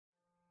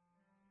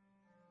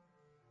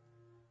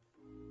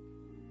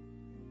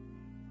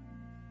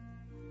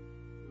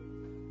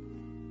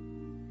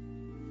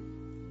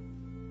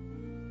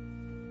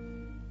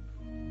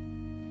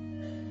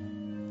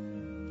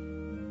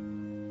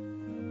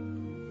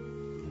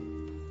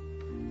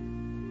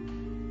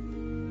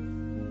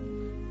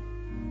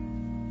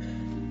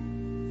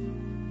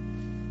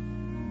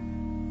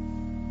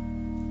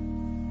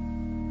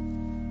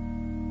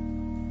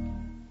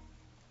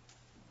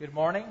Good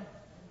morning.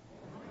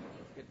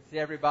 It's good to see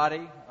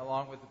everybody.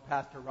 Along with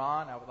Pastor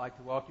Ron, I would like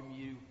to welcome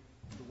you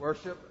to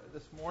worship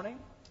this morning.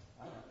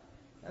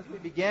 As we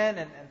begin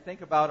and think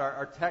about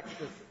our text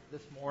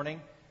this morning,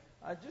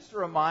 just a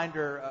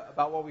reminder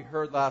about what we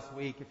heard last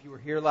week. If you were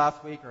here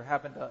last week or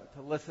happened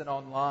to listen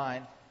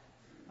online,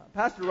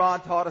 Pastor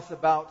Ron taught us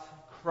about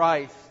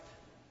Christ,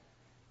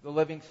 the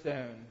living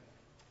stone,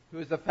 who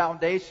is the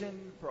foundation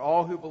for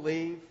all who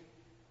believe.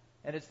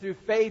 And it's through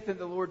faith in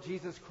the Lord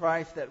Jesus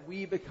Christ that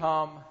we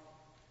become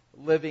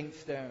living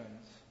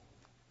stones.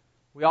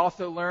 We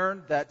also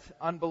learned that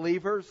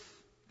unbelievers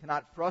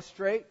cannot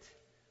frustrate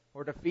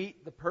or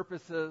defeat the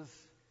purposes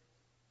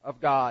of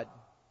God.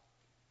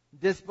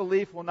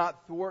 Disbelief will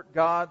not thwart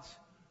God's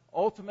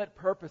ultimate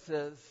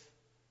purposes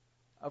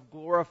of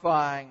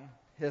glorifying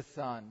His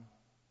Son.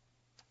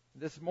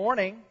 This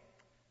morning,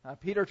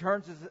 Peter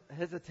turns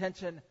his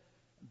attention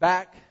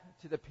back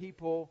to the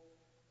people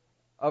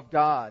of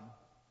God.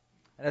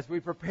 And as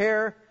we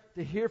prepare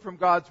to hear from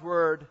God's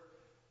Word,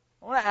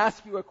 I want to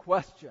ask you a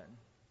question.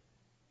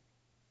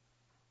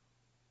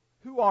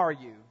 Who are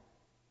you?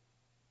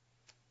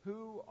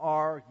 Who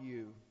are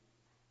you?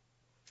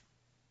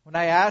 When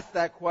I asked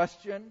that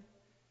question,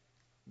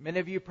 many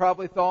of you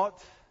probably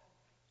thought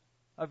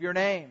of your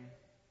name.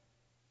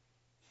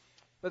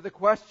 But the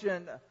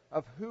question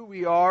of who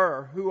we are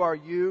or who are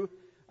you,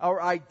 our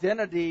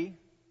identity,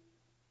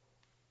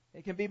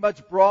 it can be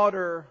much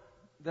broader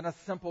than a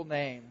simple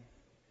name.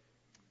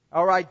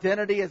 Our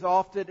identity is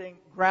often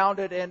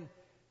grounded in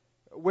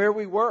where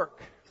we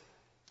work,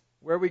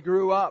 where we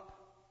grew up,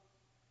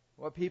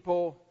 what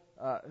people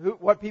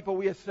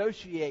we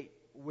associate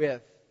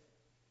with,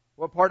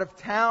 what part of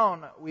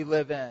town we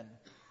live in,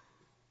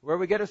 where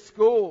we go to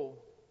school,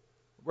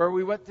 where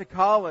we went to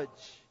college,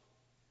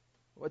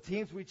 what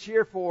teams we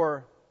cheer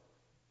for,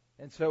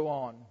 and so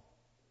on.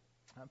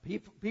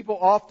 People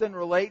often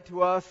relate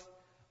to us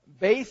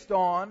based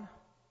on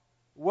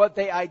what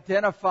they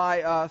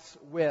identify us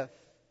with.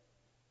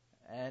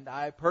 And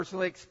I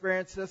personally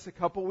experienced this a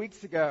couple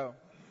weeks ago.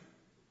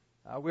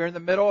 We're in the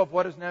middle of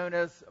what is known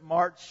as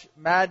March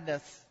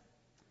Madness.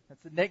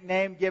 It's a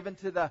nickname given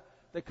to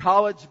the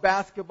college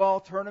basketball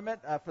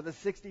tournament for the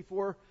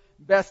 64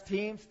 best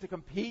teams to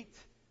compete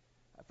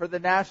for the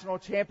national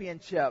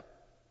championship.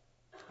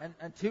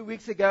 And 2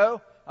 weeks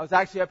ago, I was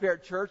actually up here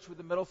at church with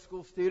the middle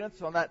school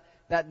students. On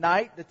that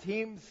night, the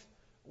teams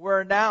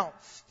were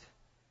announced.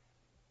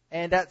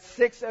 And at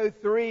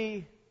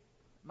 6:03,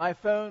 my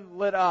phone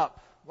lit up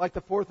like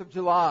the 4th of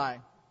July.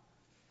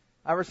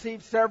 I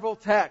received several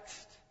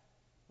texts.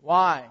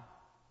 Why?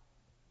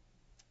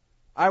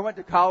 I went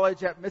to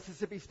college at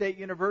Mississippi State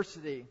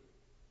University,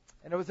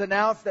 and it was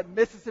announced that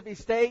Mississippi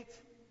State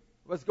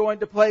was going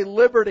to play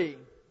Liberty.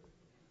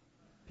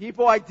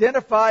 People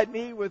identified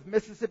me with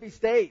Mississippi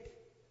State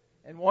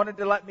and wanted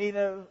to let me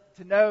know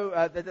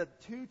that the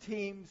two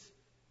teams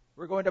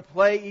were going to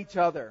play each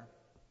other.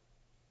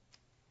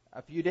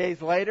 A few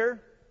days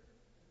later,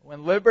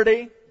 when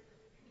Liberty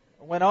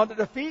went on to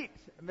defeat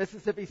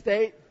Mississippi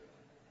State,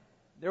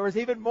 there was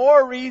even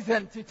more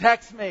reason to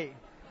text me.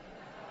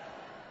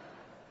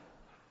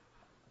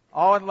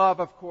 All in love,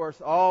 of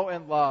course. All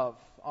in love.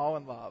 All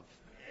in love.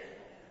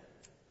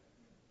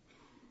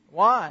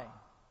 Why?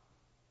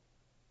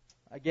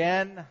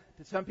 Again,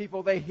 to some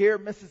people, they hear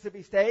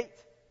Mississippi State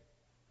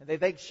and they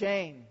think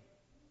shame.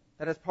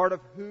 That is part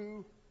of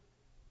who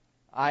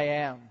I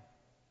am.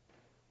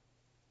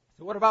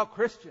 So what about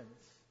Christians?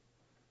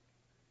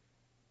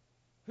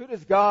 Who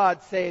does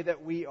God say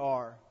that we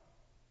are?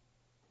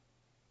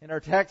 In our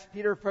text,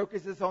 Peter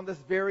focuses on this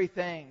very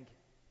thing.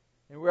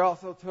 And we're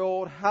also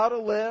told how to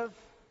live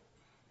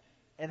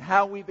and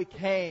how we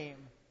became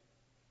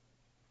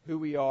who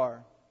we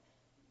are.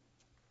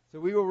 So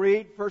we will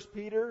read 1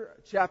 Peter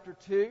chapter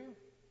 2,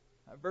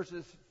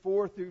 verses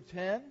 4 through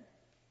 10.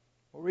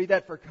 We'll read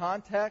that for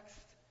context.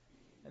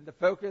 And the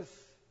focus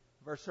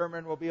of our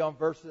sermon will be on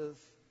verses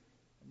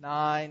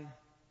 9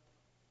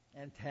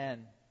 and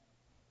 10.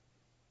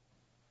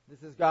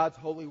 This is God's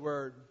holy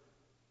word.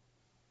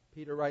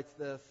 Peter writes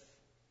this: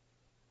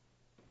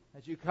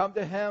 As you come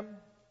to Him,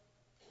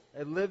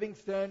 a living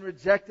stone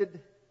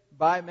rejected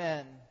by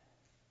men,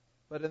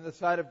 but in the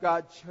sight of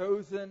God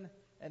chosen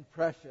and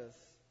precious,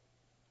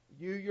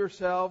 you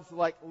yourselves,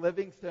 like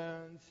living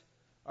stones,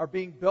 are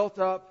being built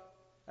up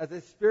as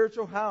a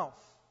spiritual house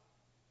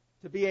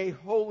to be a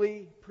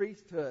holy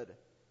priesthood,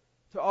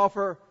 to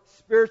offer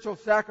spiritual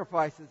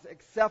sacrifices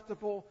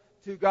acceptable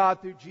to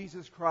God through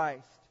Jesus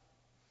Christ.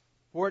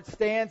 For it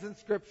stands in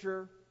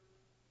Scripture,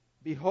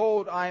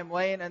 Behold, I am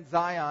laying in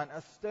Zion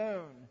a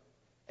stone,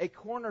 a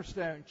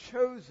cornerstone,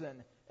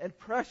 chosen and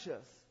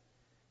precious,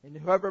 and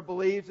whoever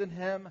believes in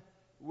Him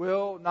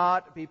will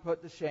not be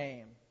put to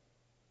shame.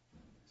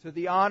 So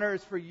the honor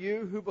is for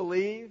you who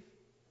believe,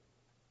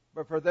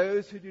 but for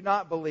those who do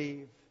not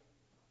believe,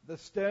 the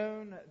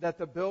stone that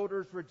the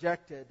builders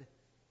rejected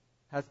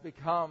has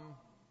become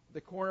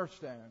the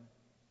cornerstone,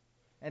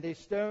 and a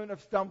stone of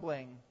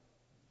stumbling,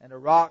 and a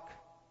rock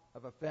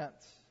of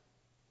offense.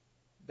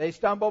 They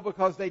stumble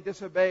because they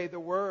disobey the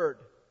word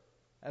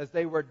as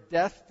they were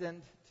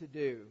destined to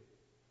do.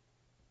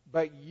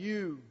 But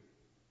you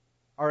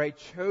are a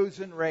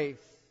chosen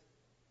race,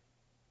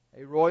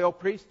 a royal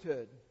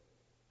priesthood,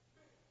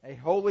 a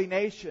holy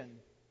nation,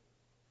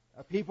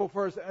 a people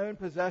for His own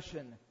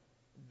possession,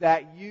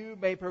 that you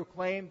may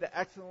proclaim the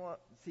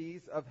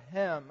excellencies of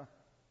Him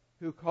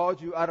who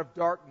called you out of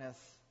darkness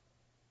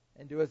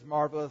into His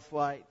marvelous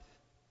light.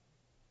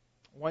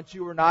 Once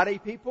you were not a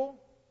people,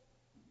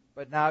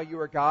 but now you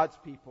are God's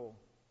people.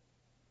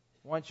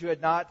 Once you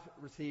had not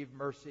received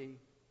mercy,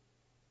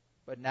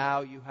 but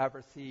now you have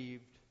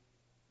received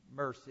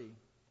mercy.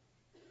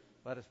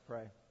 Let us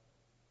pray.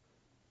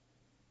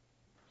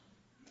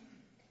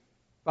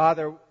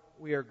 Father,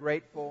 we are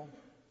grateful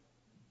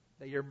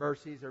that your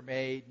mercies are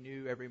made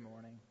new every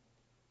morning.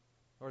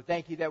 Lord,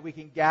 thank you that we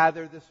can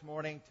gather this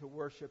morning to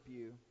worship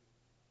you.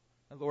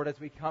 And Lord, as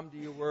we come to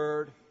your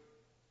word,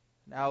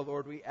 now,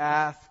 Lord, we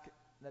ask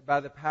that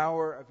by the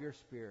power of your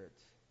Spirit,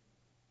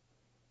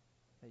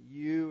 that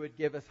you would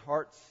give us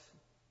hearts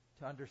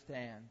to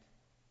understand,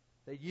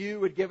 that you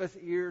would give us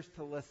ears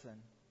to listen,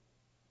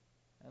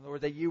 and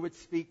Lord, that you would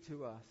speak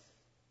to us.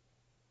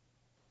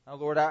 Now,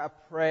 Lord, I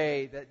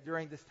pray that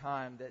during this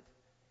time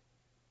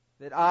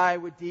that I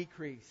would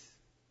decrease,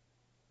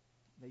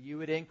 that you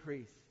would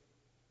increase,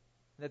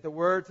 and that the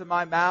words of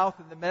my mouth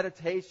and the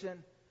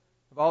meditation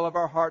of all of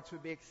our hearts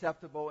would be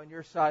acceptable in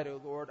your sight, O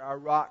Lord, our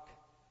rock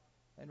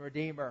and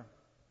Redeemer.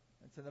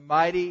 It's in the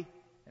mighty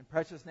and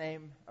precious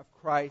name of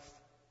Christ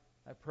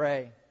I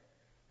pray.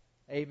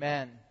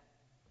 Amen.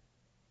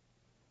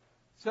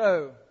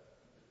 So,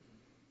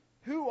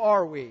 who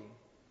are we?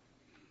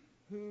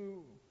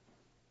 Who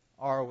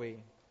are we?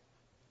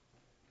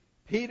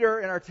 Peter,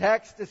 in our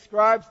text,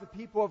 describes the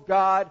people of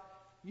God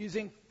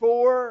using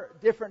 4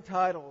 different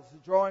titles,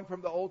 drawing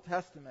from the Old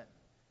Testament.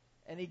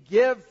 And he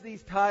gives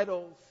these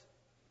titles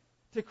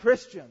to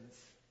Christians.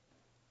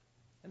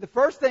 And the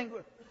first thing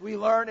we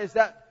learn is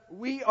that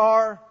we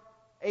are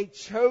a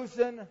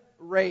chosen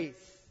race.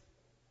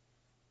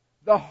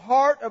 The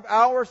heart of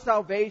our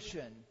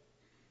salvation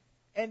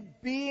and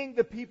being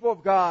the people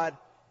of God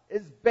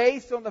is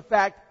based on the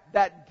fact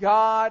that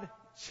God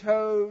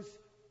chose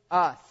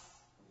us.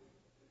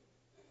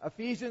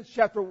 Ephesians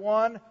chapter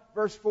 1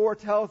 verse 4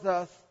 tells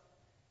us,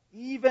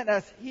 even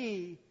as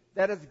He,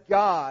 that is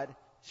God,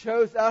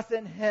 chose us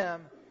in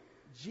Him,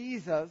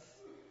 Jesus,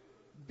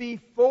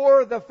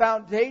 before the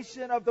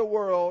foundation of the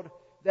world,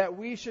 that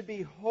we should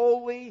be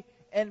holy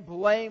and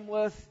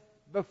blameless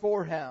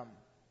before Him.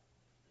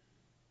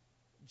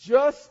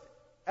 Just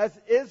as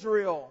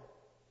Israel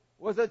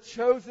was a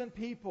chosen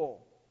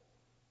people,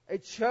 a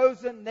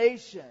chosen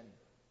nation,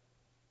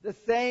 the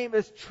same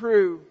is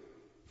true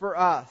for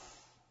us.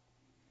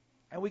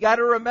 And we got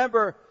to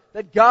remember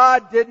that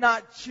God did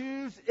not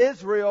choose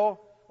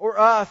Israel or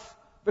us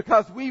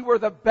because we were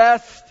the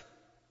best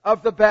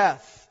of the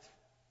best.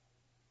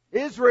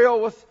 Israel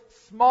was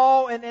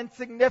small and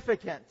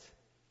insignificant.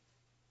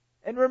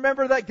 And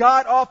remember that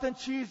God often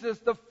chooses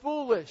the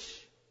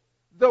foolish,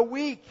 the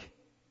weak,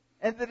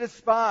 and the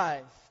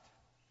despised.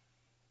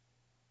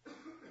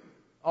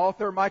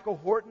 Author Michael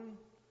Horton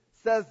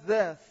says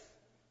this.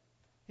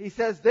 He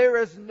says, there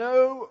is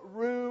no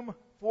room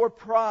for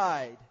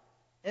pride.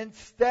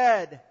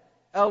 Instead,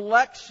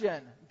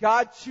 election,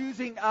 God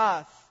choosing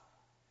us,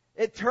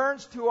 it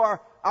turns to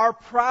our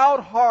proud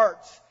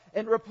hearts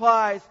and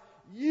replies,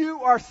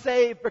 you are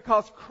saved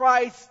because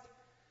Christ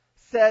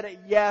said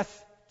yes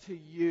to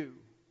you.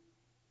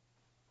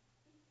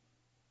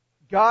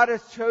 God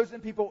has chosen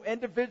people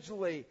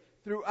individually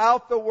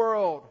throughout the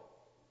world.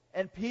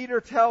 And Peter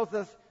tells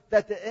us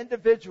that the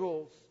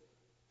individuals,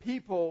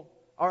 people,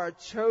 are a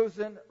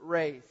chosen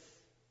race.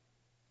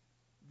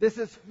 This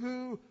is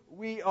who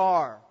we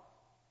are.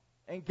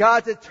 And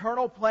God's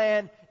eternal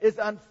plan is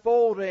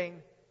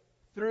unfolding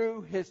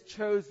through His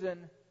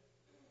chosen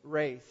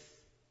race.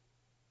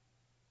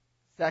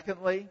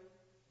 Secondly,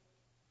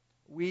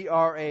 we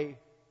are a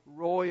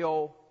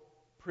royal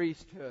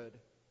priesthood.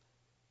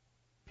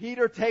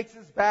 Peter takes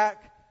us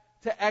back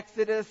to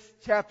Exodus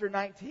chapter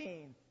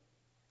 19.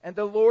 And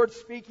the Lord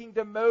speaking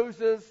to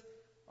Moses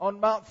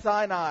on Mount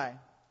Sinai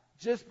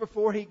just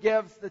before He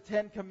gives the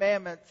 10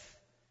 Commandments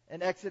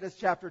in Exodus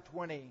chapter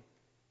 20.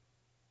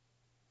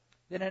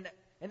 Then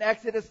in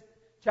Exodus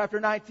chapter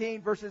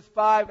 19 verses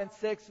 5 and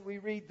 6 we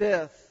read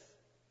this.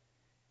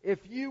 If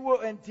you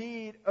will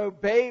indeed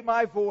obey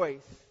my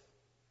voice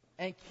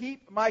and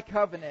keep my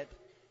covenant,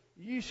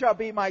 you shall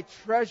be my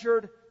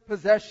treasured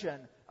possession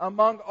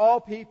among all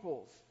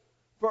peoples.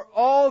 For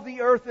all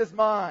the earth is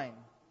mine,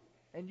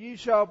 and you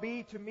shall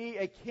be to me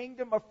a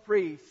kingdom of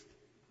priests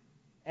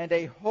and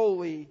a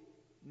holy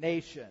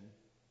nation.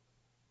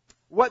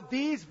 What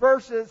these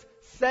verses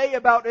say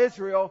about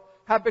Israel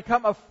have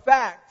become a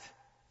fact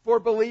for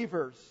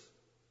believers.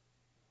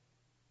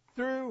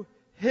 Through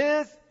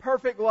His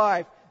perfect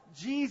life,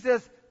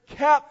 Jesus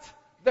kept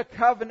the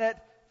covenant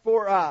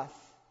for us.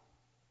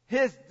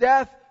 His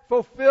death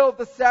fulfilled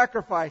the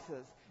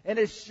sacrifices, and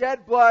His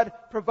shed blood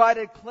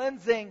provided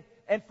cleansing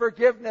and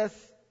forgiveness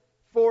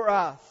for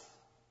us.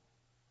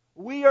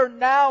 We are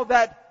now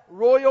that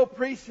royal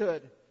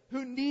priesthood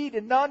who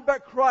need none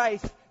but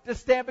Christ to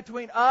stand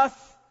between us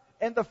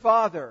and the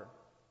Father.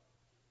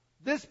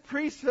 This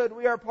priesthood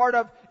we are part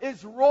of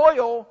is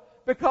royal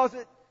because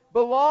it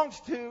belongs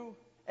to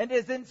and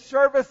is in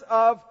service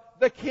of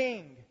the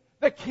King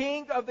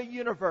of the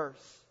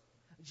universe.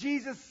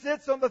 Jesus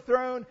sits on the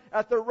throne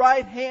at the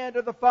right hand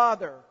of the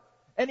Father,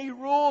 and He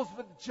rules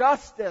with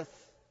justice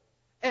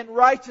and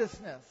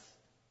righteousness.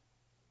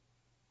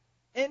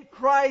 In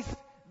Christ,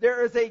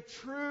 there is a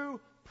true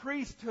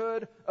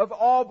priesthood of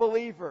all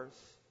believers.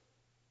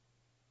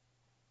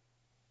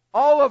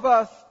 All of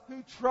us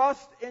who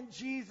trust in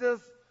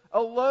Jesus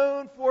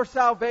alone for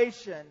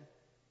salvation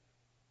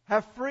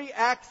have free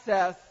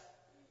access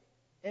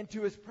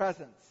into His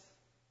presence.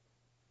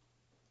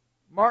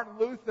 Martin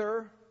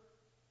Luther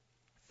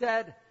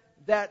said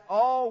that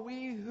all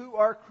we who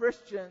are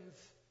Christians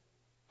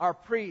are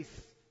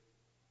priests,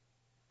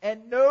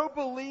 and no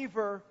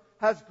believer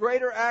has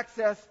greater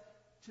access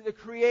to the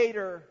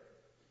Creator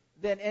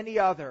than any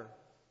other.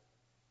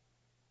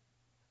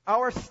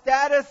 Our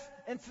status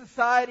in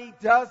society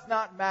does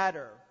not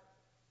matter.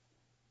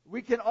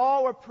 We can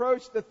all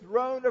approach the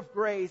throne of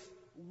grace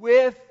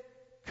with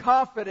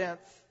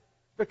confidence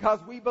because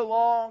we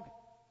belong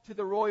to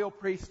the royal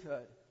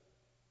priesthood.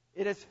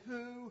 It is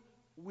who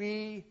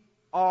we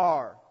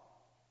are.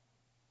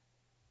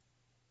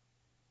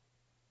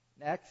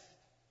 Next,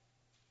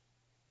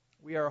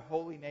 we are a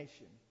holy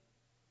nation.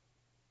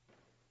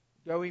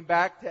 Going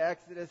back to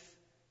Exodus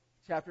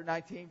chapter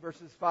 19,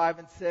 verses 5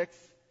 and 6,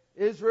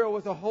 Israel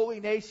was a holy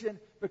nation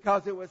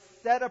because it was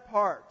set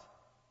apart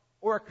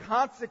or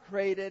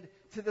consecrated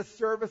to the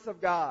service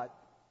of God.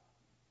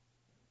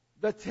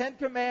 The Ten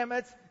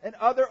Commandments and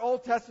other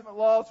Old Testament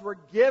laws were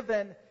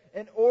given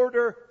in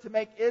order to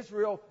make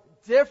Israel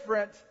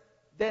different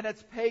than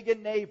its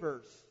pagan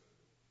neighbors.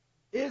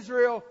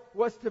 Israel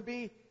was to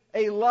be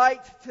a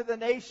light to the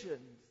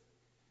nations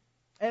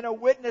and a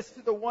witness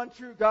to the one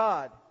true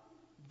God.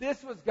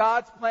 This was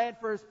God's plan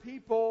for His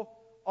people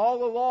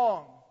all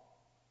along.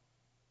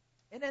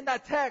 And in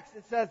that text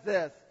it says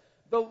this: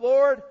 the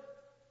Lord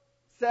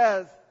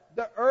says,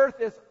 "The earth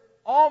is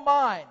all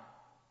mine.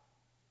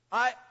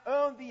 I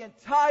own the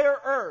entire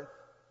earth.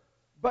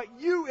 But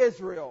you,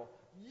 Israel,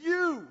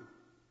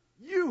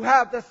 you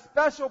have the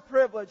special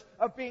privilege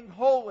of being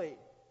holy,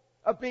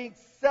 of being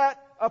set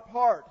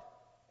apart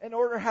in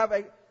order to have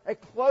a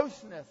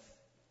closeness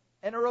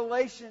and a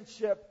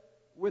relationship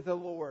with the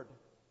Lord."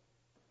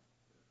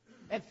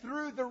 And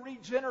through the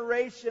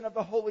regeneration of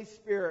the Holy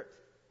Spirit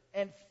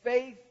and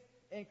faith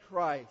in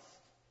Christ,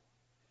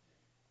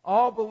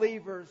 all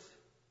believers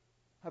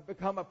have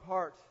become a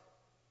part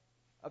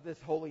of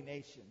this holy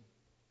nation.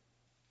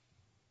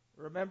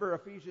 Remember,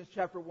 Ephesians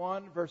chapter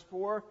 1, verse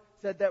 4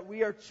 said that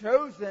we are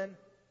chosen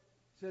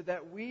so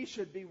that we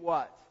should be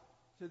what?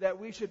 So that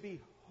we should be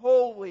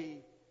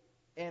holy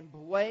and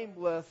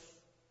blameless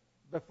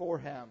before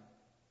Him.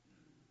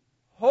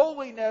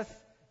 Holiness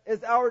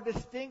is our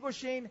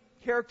distinguishing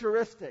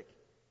characteristic.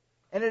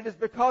 And it is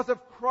because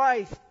of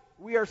Christ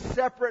we are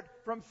separate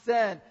from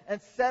sin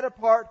and set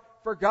apart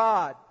for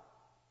God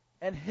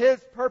and His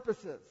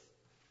purposes.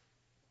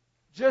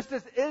 Just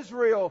as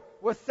Israel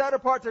was set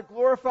apart to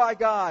glorify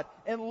God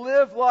and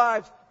live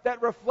lives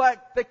that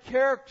reflect the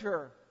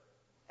character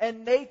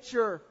and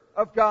nature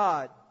of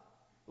God.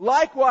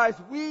 Likewise,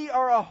 we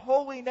are a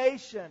holy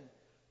nation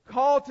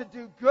called to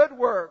do good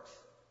works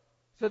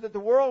so that the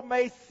world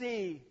may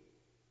see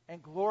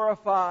and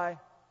glorify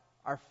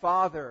our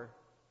Father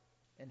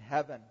in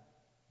heaven.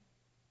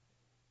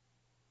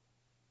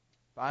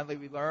 Finally,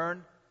 we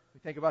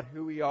think about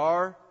who we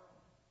are.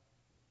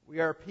 We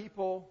are a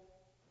people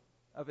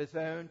of His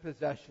own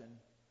possession.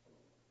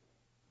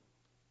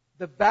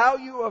 The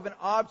value of an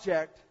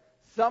object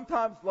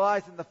sometimes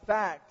lies in the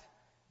fact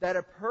that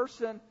a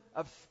person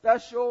of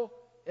special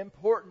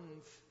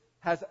importance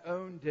has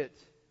owned it.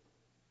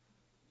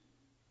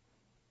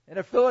 In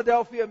a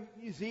Philadelphia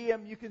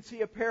museum, you can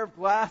see a pair of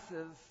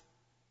glasses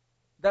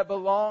that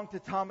belong to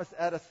Thomas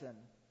Edison.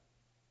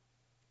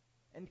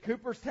 In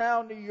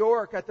Cooperstown, New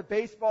York, at the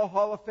Baseball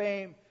Hall of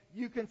Fame,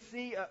 you can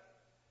see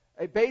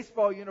a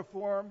baseball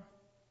uniform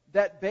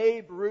that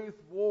Babe Ruth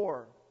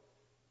wore.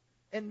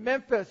 In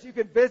Memphis, you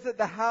can visit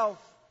the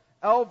house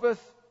Elvis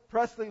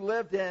Presley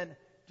lived in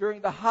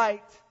during the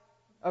height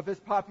of his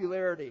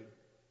popularity.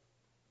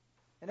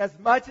 And as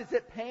much as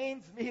it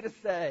pains me to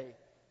say,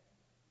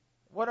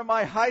 one of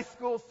my high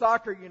school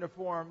soccer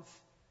uniforms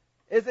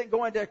isn't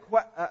going to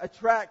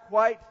attract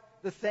quite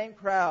the same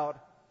crowd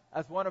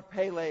as one of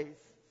Pele's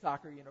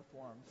soccer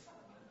uniforms.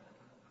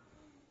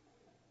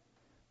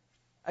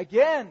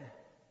 Again,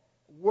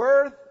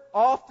 worth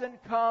often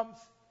comes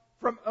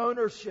from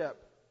ownership.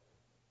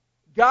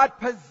 God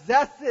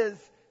possesses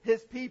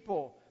His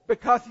people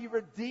because He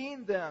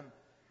redeemed them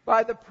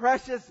by the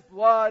precious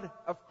blood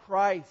of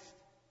Christ.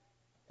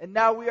 And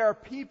now we are a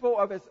people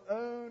of His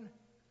own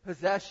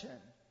possession.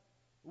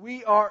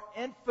 We are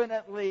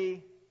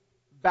infinitely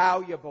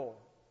valuable.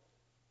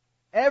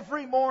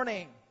 Every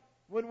morning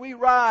when we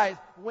rise,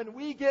 when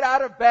we get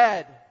out of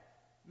bed,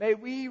 May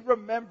we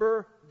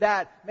remember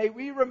that. May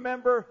we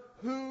remember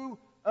who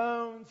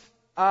owns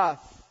us.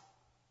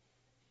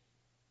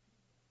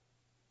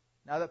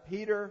 Now that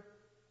Peter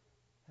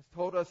has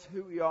told us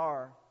who we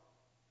are,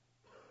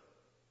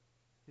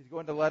 he's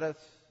going to let us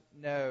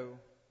know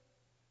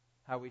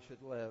how we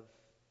should live.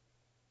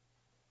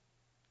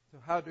 So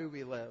how do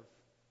we live?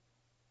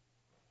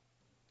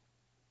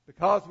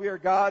 Because we are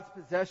God's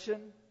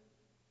possession,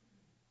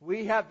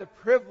 we have the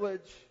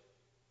privilege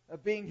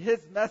of being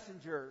His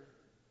messenger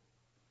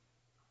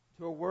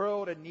to a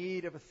world in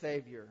need of a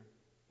Savior.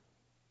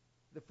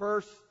 The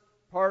first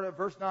part of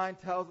verse 9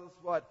 tells us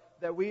what?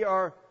 That we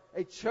are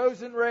a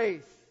chosen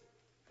race,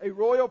 a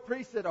royal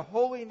priesthood, a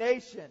holy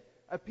nation,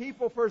 a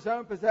people for His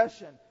own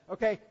possession.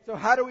 Okay, so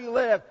how do we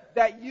live?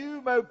 That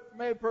you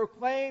may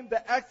proclaim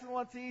the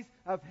excellencies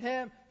of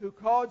Him who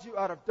called you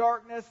out of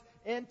darkness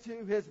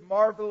into His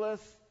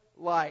marvelous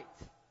light.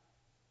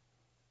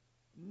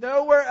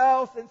 Nowhere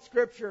else in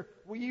Scripture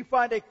will you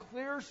find a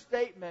clear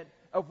statement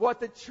of what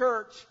the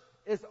church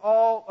is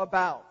all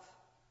about.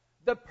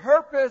 The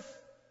purpose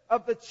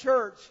of the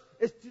church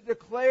is to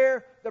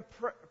declare the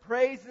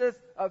praises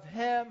of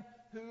Him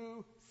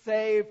who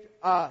saved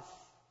us.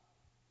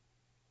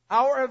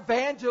 Our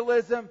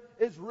evangelism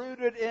is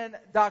rooted in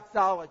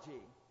doxology.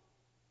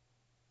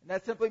 And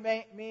that simply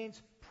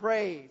means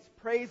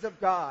praise of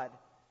God.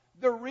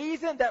 The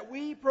reason that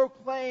we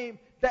proclaim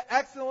the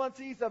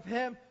excellencies of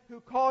Him who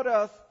called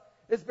us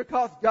is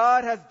because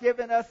God has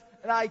given us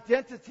an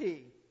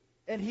identity,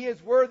 and He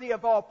is worthy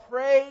of all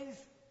praise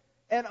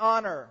and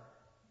honor.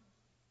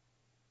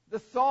 The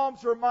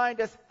Psalms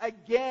remind us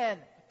again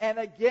and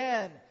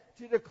again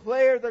to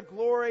declare the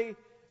glory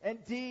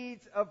and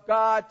deeds of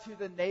God to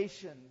the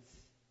nations.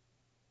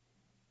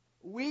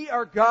 We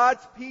are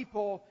God's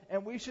people,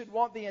 and we should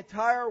want the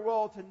entire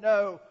world to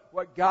know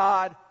what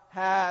God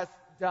has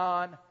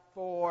done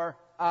for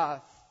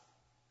us.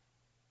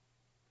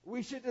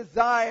 We should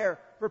desire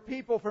for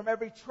people from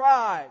every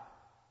tribe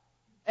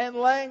and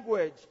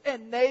language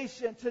and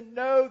nation to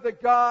know the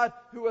God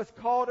who has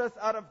called us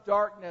out of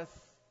darkness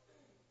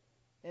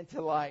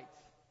into light.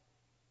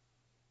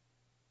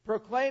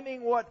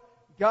 Proclaiming what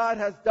God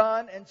has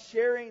done and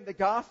sharing the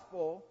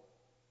gospel,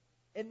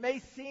 it may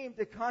seem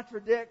to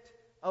contradict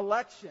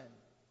election.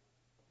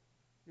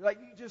 Like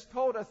you just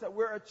told us that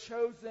we're a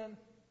chosen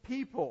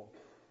people.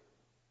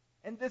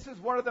 And this is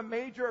one of the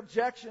major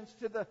objections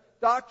to the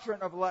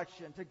doctrine of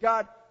election, to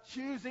God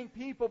choosing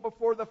people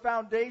before the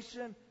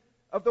foundation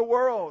of the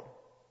world.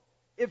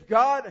 If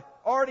God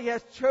already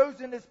has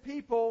chosen His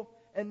people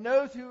and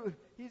knows who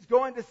He's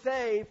going to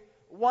save,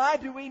 why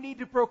do we need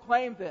to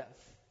proclaim this?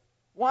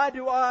 Why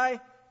do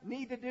I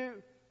need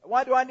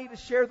to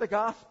share the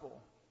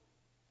gospel?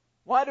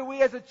 Why do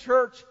we as a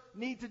church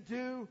need to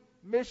do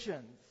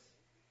missions?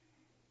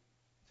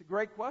 It's a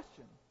great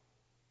question.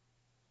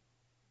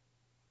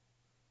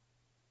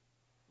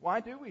 Why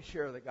do we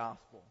share the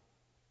gospel?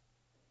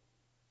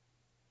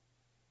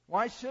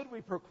 Why should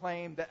we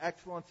proclaim the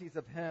excellencies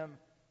of Him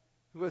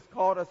who has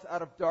called us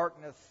out of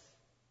darkness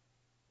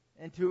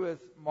into His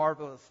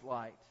marvelous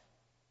light?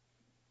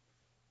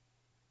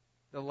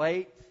 The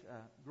late,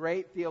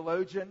 great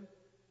theologian,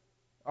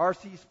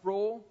 R.C.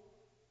 Sproul,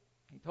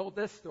 he told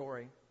this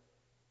story.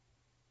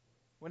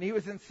 When he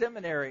was in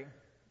seminary,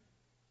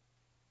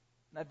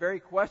 that very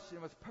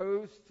question was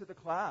posed to the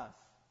class.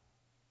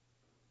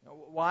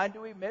 Why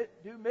do we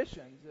do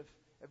missions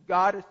if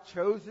God has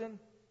chosen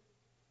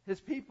His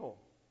people?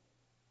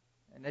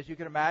 And as you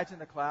can imagine,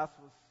 the class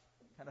was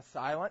kind of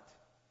silent.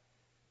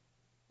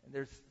 And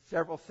there's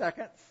several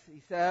seconds,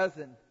 he says,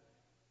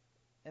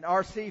 and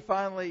R.C.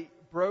 finally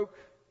broke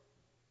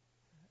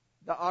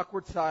the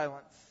awkward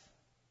silence.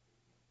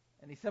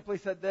 And he simply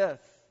said this: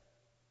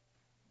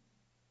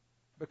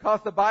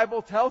 because the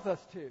Bible tells us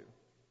to.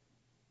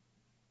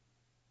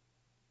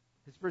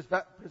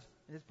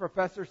 His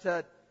professor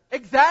said,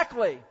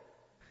 exactly.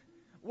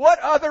 What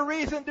other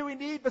reason do we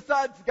need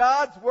besides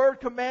God's Word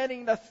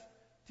commanding us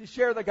to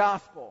share the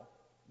gospel?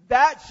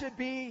 That should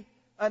be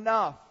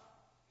enough.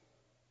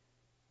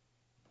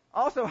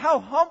 Also, how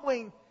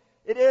humbling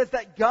it is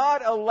that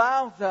God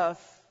allows us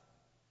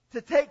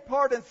to take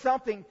part in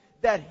something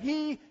that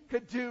He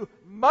could do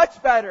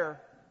much better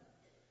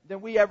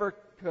than we ever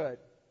could.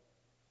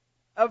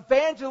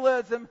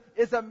 Evangelism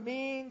is a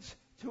means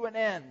to an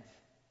end.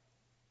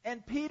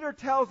 And Peter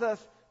tells us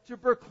to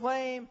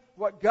proclaim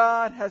what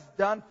God has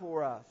done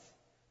for us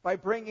by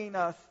bringing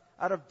us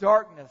out of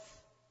darkness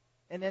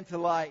and into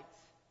light.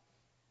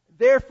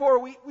 Therefore,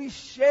 we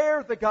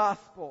share the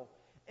gospel,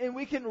 and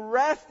we can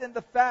rest in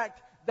the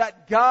fact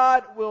that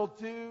God will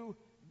do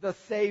the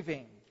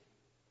saving.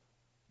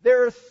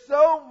 There is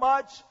so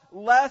much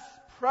less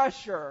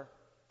pressure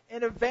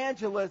in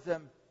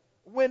evangelism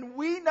when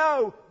we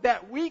know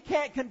that we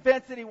can't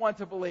convince anyone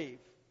to believe.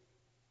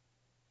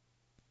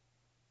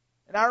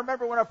 And I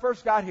remember when I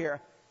first got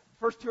here,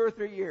 first 2 or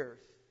 3 years,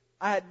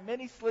 I had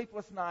many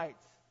sleepless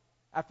nights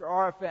after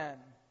RFN,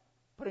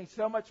 putting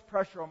so much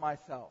pressure on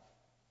myself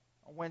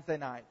on Wednesday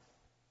nights,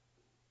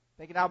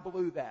 thinking I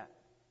blew that.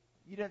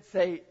 You didn't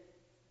say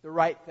the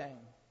right thing.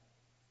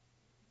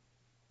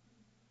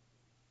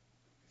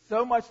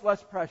 So much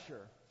less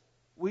pressure.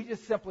 We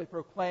just simply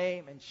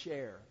proclaim and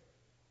share.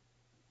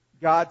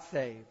 God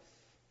saves.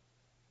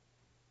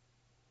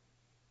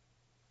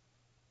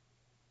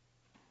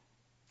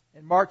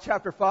 In Mark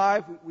chapter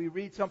 5, we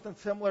read something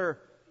similar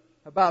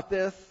about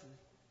this,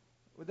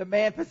 with a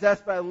man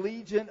possessed by a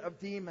legion of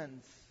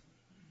demons.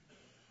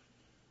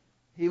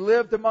 He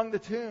lived among the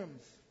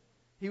tombs.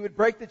 He would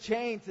break the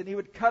chains and he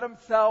would cut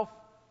himself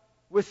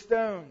with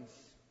stones.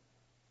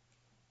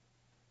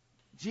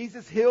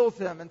 Jesus heals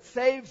him and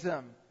saves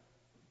him.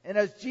 And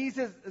as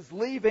Jesus is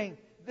leaving,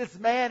 this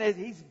man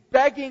he's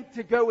begging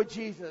to go with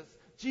Jesus.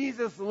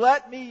 Jesus,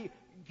 let me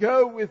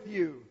go with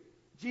you.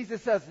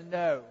 Jesus says,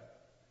 no.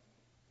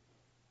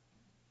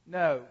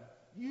 No.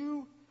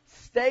 You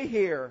stay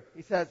here.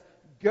 He says,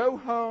 go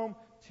home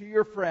to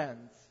your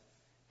friends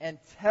and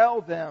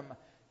tell them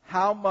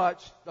how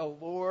much the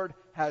Lord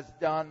has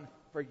done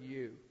for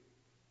you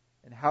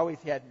and how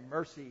He's had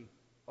mercy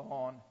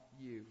on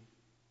you.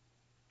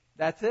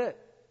 That's it.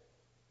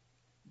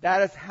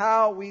 That is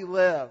how we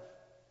live.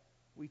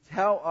 We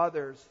tell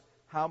others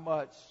how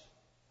much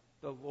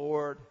the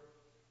Lord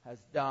has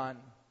done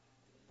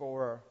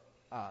for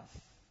us.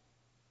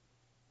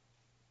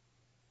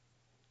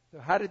 So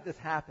how did this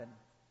happen?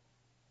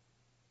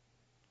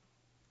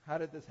 How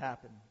did this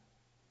happen?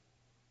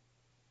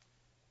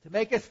 To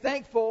make us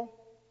thankful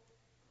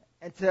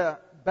and to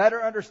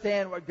better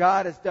understand what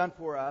God has done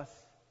for us,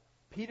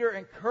 Peter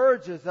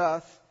encourages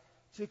us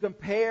to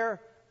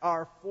compare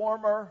our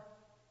former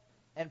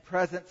and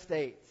present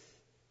states.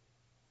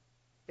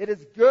 It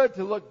is good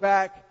to look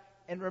back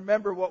and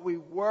remember what we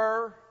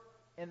were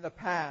in the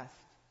past.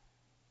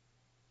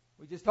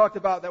 We just talked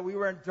about that we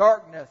were in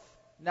darkness,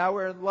 now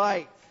we're in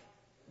light.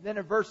 And then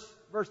in verse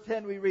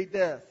 10 we read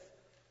this.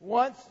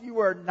 Once you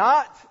were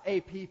not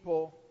a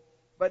people,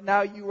 but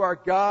now you are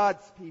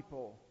God's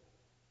people.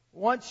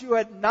 Once you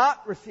had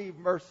not received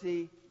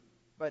mercy,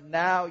 but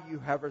now you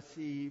have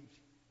received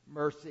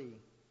mercy.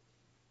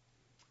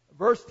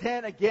 Verse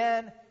 10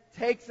 again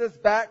takes us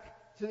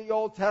back to the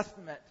Old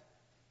Testament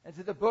and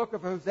to the book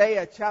of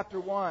Hosea chapter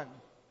 1,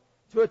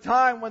 to a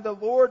time when the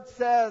Lord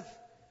says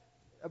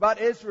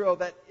about Israel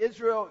that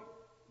Israel,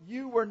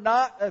 you were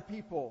not a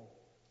people.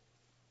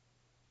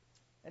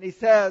 And He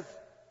says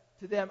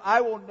to them,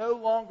 I will no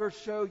longer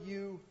show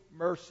you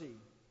mercy.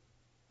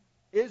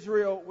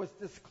 Israel was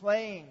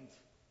disclaimed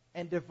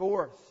and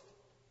divorced.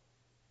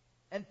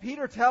 And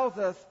Peter tells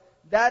us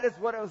that is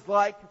what it was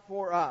like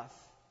for us.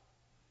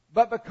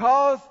 But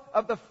because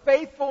of the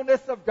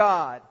faithfulness of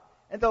God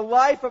and the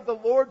life of the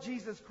Lord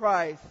Jesus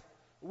Christ,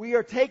 we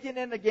are taken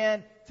in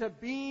again to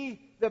be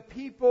the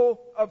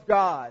people of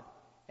God.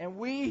 And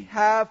we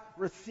have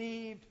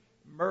received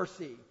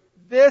mercy.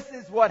 This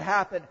is what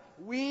happened.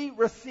 We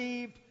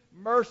received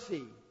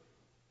mercy.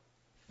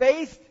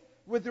 Faced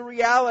with the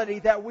reality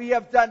that we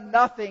have done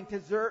nothing to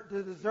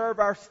deserve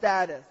our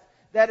status,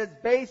 that is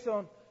based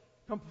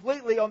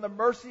completely on the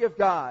mercy of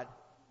God,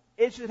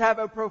 it should have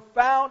a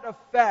profound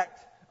effect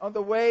on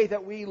the way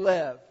that we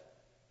live.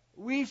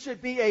 We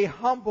should be a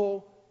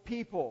humble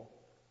people.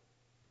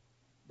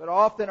 But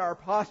often our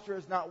posture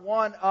is not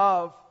one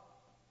of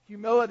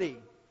humility.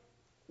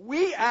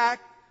 We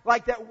act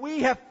like that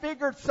we have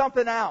figured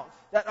something out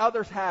that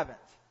others haven't.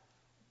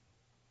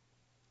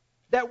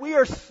 That we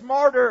are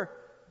smarter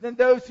than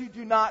those who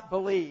do not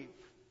believe.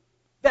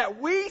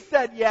 That we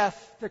said yes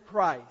to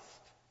Christ.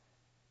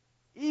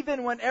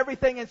 Even when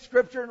everything in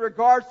Scripture in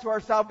regards to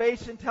our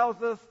salvation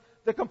tells us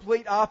the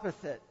complete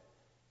opposite.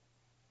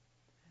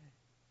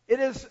 It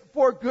is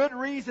for good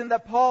reason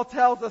that Paul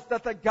tells us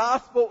that the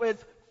gospel is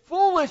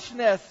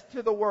foolishness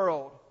to the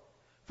world.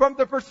 From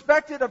the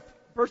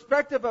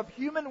perspective of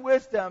human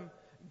wisdom,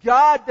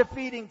 God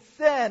defeating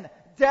sin,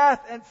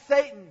 death, and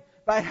Satan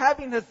by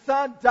having His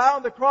Son die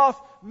on the cross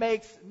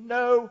makes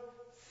no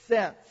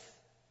sense.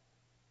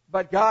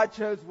 But God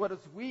chose what is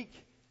weak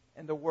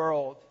in the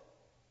world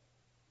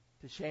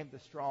to shame the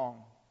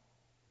strong.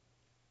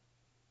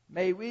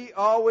 May we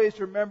always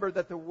remember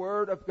that the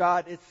Word of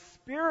God is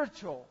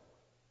spiritual.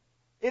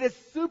 It is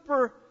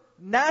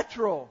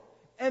supernatural.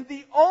 And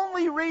the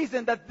only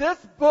reason that this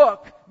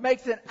book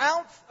makes an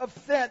ounce of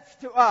sense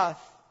to us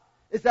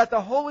is that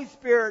the Holy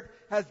Spirit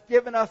has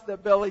given us the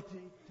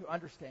ability to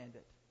understand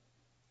it.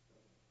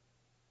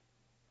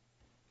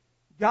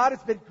 God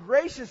has been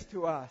gracious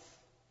to us.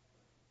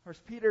 As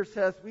Peter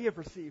says, we have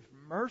received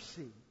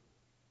mercy.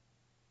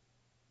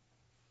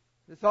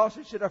 This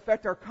also should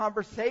affect our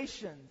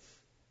conversations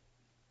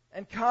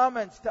and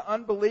comments to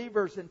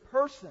unbelievers in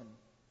person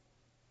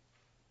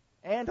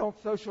and on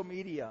social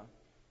media.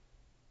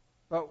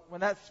 But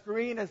when that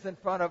screen is in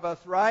front of us,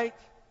 right,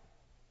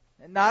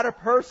 and not a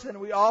person,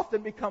 we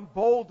often become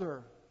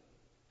bolder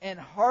and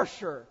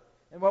harsher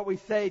in what we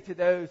say to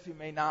those who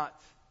may not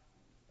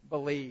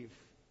believe.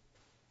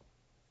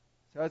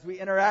 So as we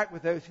interact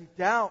with those who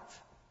doubt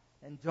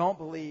and don't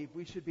believe,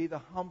 we should be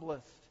the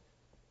humblest,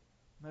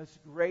 most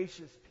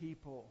gracious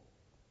people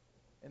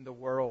in the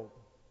world.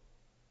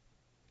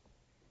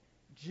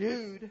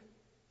 Jude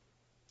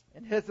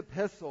in his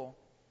epistle,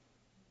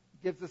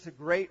 gives us a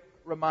great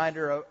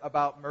reminder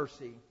about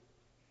mercy.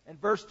 In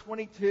verse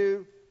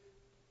 22,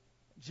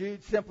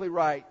 Jude simply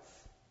writes,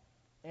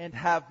 "And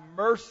have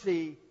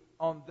mercy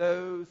on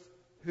those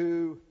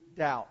who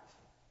doubt."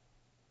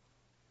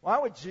 Why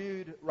would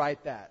Jude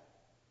write that?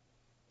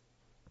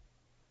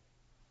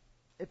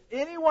 If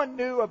anyone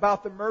knew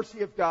about the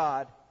mercy of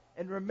God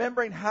and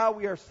remembering how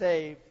we are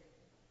saved,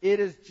 it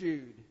is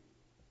Jude.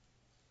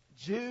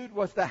 Jude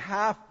was the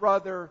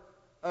half-brother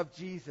of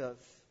Jesus.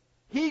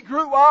 He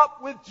grew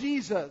up with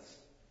Jesus.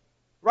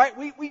 Right?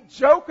 We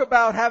joke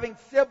about having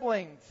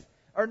siblings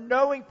or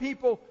knowing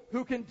people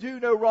who can do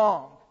no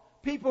wrong.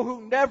 People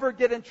who never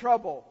get in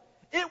trouble.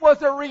 It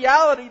was a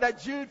reality that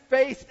Jude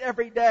faced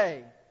every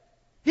day.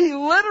 He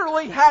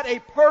literally had a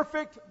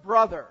perfect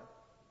brother.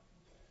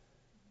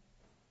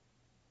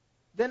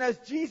 Then as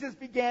Jesus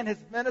began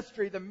his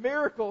ministry, the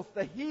miracles,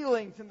 the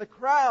healings, and the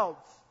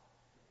crowds.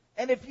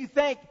 And if you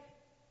think,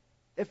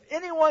 if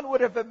anyone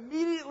would have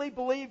immediately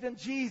believed in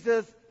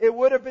Jesus, it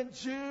would have been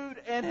Jude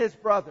and his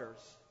brothers.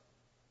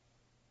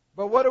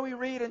 But what do we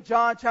read in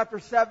John chapter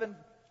 7,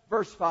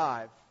 verse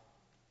 5?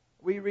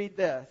 We read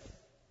this: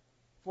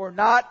 "For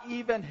not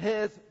even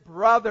his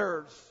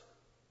brothers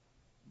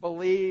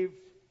believed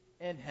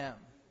in him."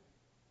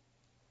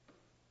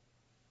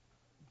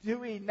 Do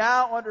we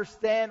now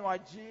understand why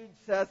Jude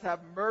says,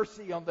 "Have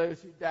mercy on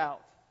those who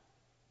doubt"?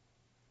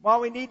 Why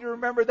we need to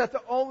remember that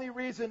the only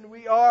reason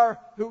we are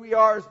who we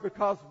are is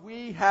because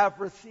we have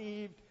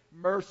received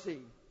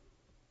mercy.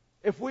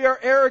 If we are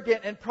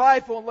arrogant and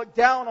prideful and look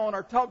down on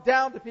or talk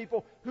down to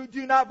people who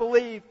do not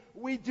believe,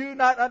 we do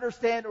not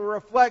understand or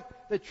reflect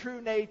the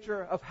true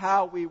nature of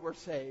how we were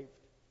saved.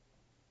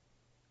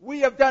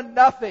 We have done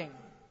nothing.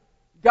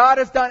 God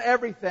has done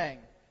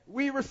everything.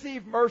 We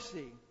receive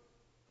mercy.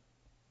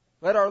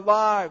 Let our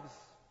lives,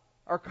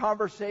 our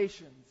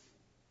conversations,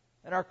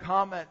 and our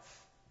comments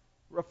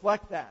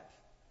reflect that.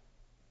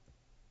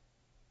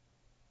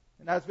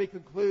 And as we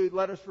conclude,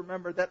 let us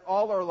remember that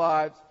all our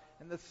lives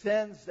and the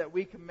sins that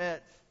we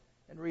commit,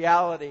 in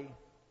reality,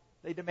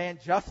 they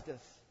demand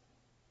justice.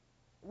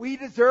 We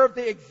deserve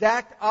the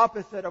exact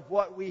opposite of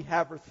what we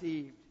have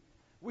received.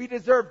 We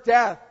deserve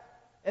death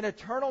and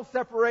eternal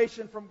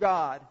separation from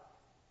God.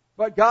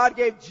 But God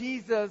gave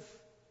Jesus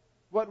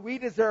what we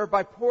deserve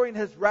by pouring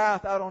his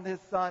wrath out on his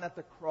Son at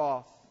the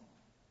cross.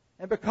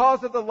 And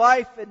because of the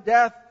life and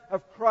death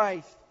of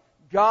Christ,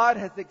 God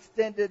has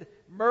extended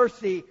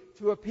mercy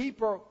to a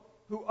people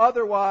who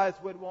otherwise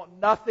would want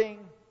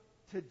nothing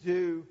to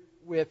do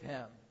with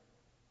him.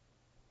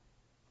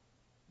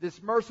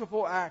 This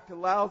merciful act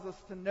allows us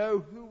to know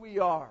who we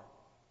are: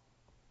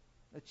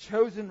 a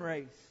chosen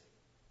race,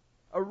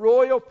 a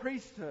royal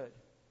priesthood,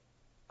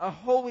 a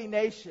holy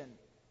nation,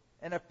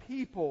 and a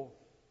people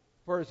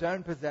for his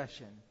own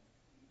possession.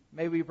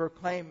 May we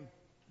proclaim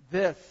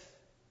this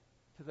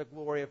to the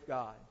glory of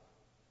God.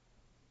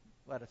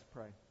 Let us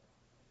pray.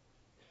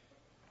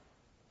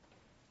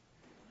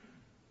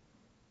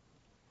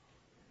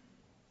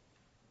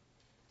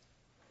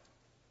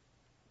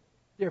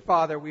 Dear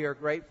Father, we are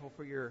grateful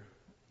for your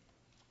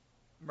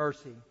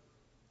mercy.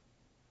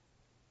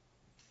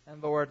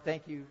 And Lord,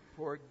 thank you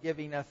for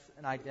giving us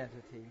an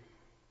identity.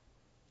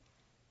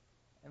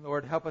 And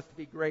Lord, help us to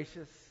be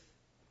gracious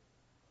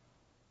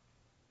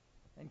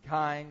and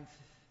kind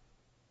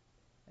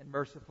and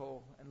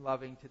merciful and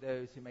loving to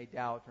those who may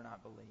doubt or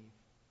not believe.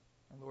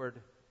 And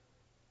Lord,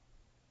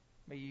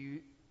 may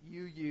you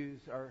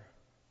use our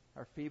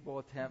feeble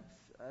attempts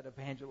at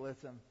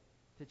evangelism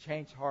to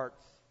change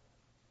hearts,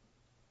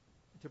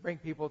 to bring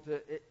people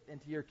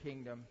into your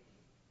kingdom.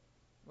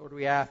 Lord,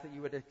 we ask that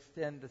you would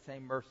extend the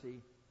same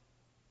mercy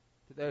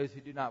to those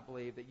who do not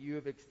believe that you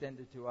have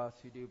extended to us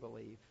who do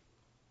believe.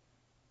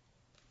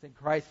 It's in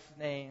Christ's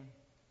name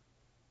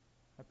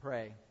I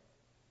pray.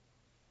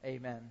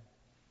 Amen.